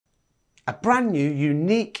a brand new,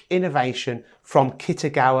 unique innovation from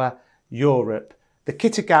Kitagawa, Europe, the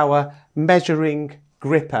Kitagawa Measuring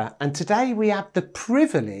Gripper. And today we have the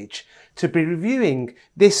privilege to be reviewing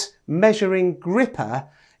this measuring gripper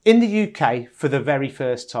in the UK for the very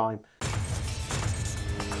first time.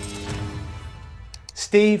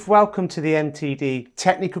 Steve, welcome to the MTD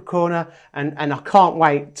Technical Corner, and I can't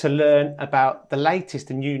wait to learn about the latest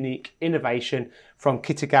and unique innovation from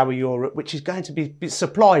Kitagawa Europe, which is going to be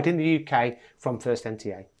supplied in the UK from First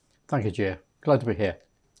MTA. Thank you, Gia. Glad to be here.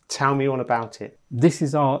 Tell me all about it. This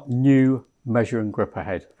is our new measuring gripper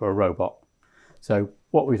head for a robot. So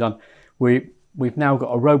what we've done, we've now got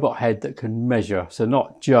a robot head that can measure. So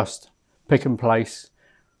not just pick and place,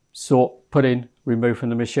 sort, put in, remove from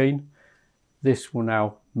the machine. This will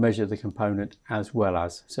now measure the component as well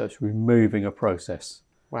as, so it's removing a process.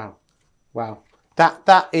 Wow, wow.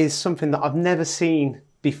 That is something that I've never seen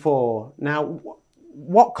before. Now,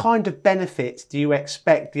 what kind of benefits do you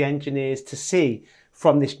expect the engineers to see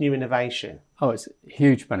from this new innovation? Oh, it's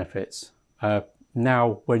huge benefits.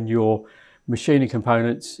 Now, when you're machining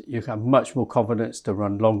components, you have much more confidence to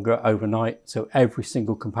run longer overnight. So every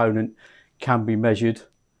single component can be measured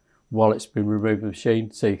while it's been removed from the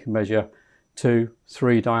machine. So you can measure 2,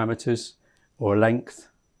 3 diameters or a length,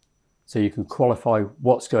 so you can qualify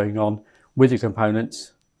what's going on with your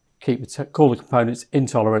components, call the components in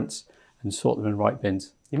tolerance and sort them in right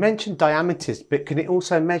bins. You mentioned diameters, but can it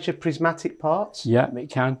also measure prismatic parts? Yeah, it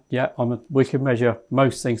can. Yeah, we can measure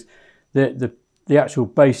most things. The actual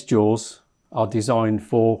base jaws are designed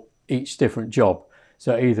for each different job,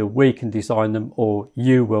 so either we can design them or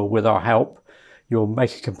you will with our help. You'll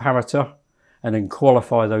make a comparator and then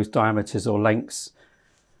qualify those diameters or lengths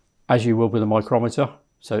as you will with a micrometer.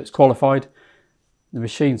 So it's qualified, the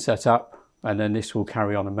machine set up, and then this will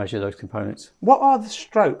carry on and measure those components. What are the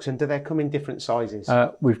strokes, and do they come in different sizes?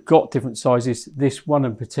 We've got different sizes. This one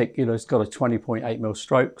in particular has got a 20.8mm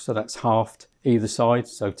stroke, so that's halved either side,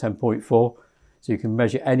 so 10.4. So you can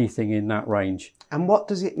measure anything in that range. And what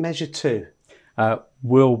does it measure to?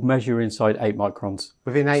 We'll measure inside 8 microns.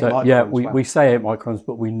 Within 8 microns? Yeah, we say 8 microns,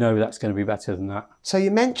 but we know that's going to be better than that. So you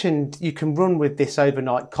mentioned you can run with this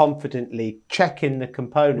overnight confidently, checking the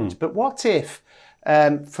components. But what if,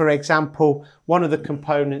 for example, one of the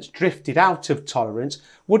components drifted out of tolerance?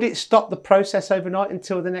 Would it stop the process overnight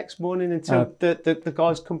until the next morning, until the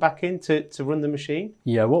guys come back in to run the machine?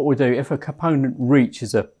 Yeah, what we'll do, if a component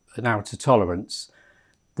reaches an outer tolerance,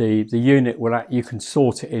 the unit will you can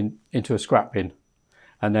sort it into a scrap bin,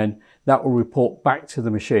 and then that will report back to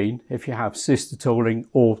the machine. If you have sister tooling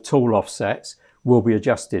or tool offsets, will be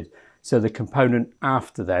adjusted. So the component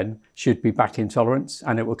after then should be back in tolerance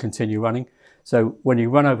and it will continue running. So when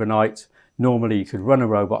you run overnight, normally you could run a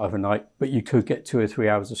robot overnight, but you could get 2 or 3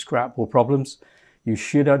 hours of scrap or problems. You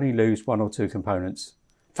should only lose 1 or 2 components.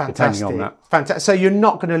 Fantastic. Depending on that. Fantastic. So you're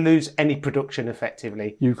not going to lose any production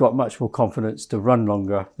effectively. You've got much more confidence to run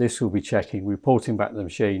longer. This will be checking, reporting back to the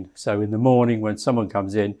machine. So in the morning when someone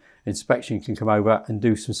comes in, inspection can come over and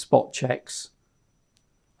do some spot checks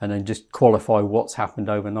and then just qualify what's happened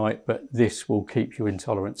overnight, but this will keep you in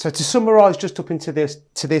tolerance. So to summarise just up into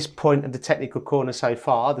this point of the technical corner so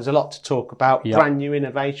far, there's a lot to talk about. Yep. Brand new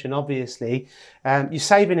innovation, obviously. You're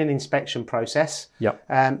saving an inspection process.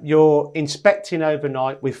 Yep. You're inspecting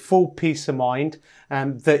overnight with full peace of mind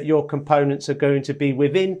that your components are going to be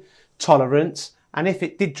within tolerance. And if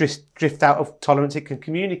it did drift out of tolerance, it can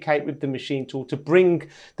communicate with the machine tool to bring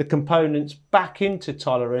the components back into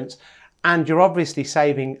tolerance. And you're obviously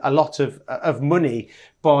saving a lot of money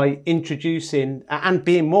by introducing and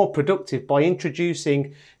being more productive by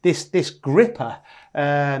introducing this gripper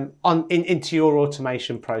into your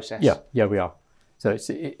automation process. Yeah, we are. So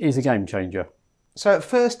it is a game changer. So at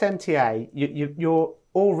First MTA, you're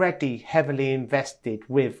already heavily invested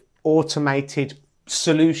with automated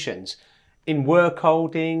solutions in work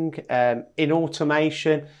holding, in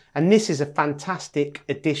automation, and this is a fantastic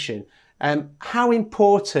addition. How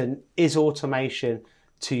important is automation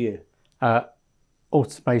to you?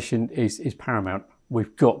 Automation is paramount.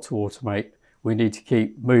 We've got to automate. We need to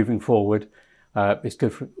keep moving forward. It's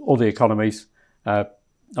good for all the economies.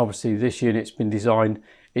 Obviously, this unit's been designed.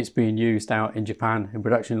 It's being used out in Japan in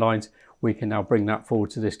production lines. We can now bring that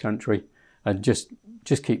forward to this country and just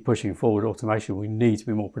keep pushing forward automation. We need to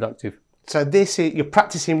be more productive. So you're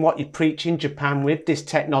practicing what you preach in Japan with this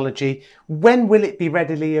technology. When will it be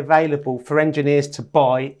readily available for engineers to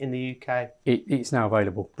buy in the UK? It's now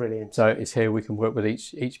available. Brilliant. So it's here. We can work with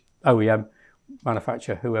each OEM,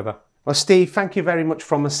 manufacturer, whoever. Well, Steve, thank you very much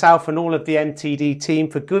from myself and all of the MTD team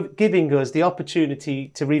for giving us the opportunity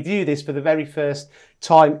to review this for the very first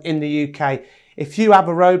time in the UK. If you have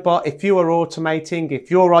a robot, if you are automating, if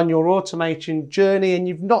you're on your automation journey and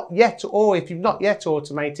you've not yet, or if you've not yet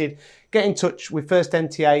automated, get in touch with First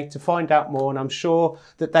MTA to find out more, and I'm sure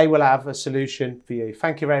that they will have a solution for you.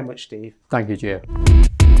 Thank you very much, Steve. Thank you, Gio.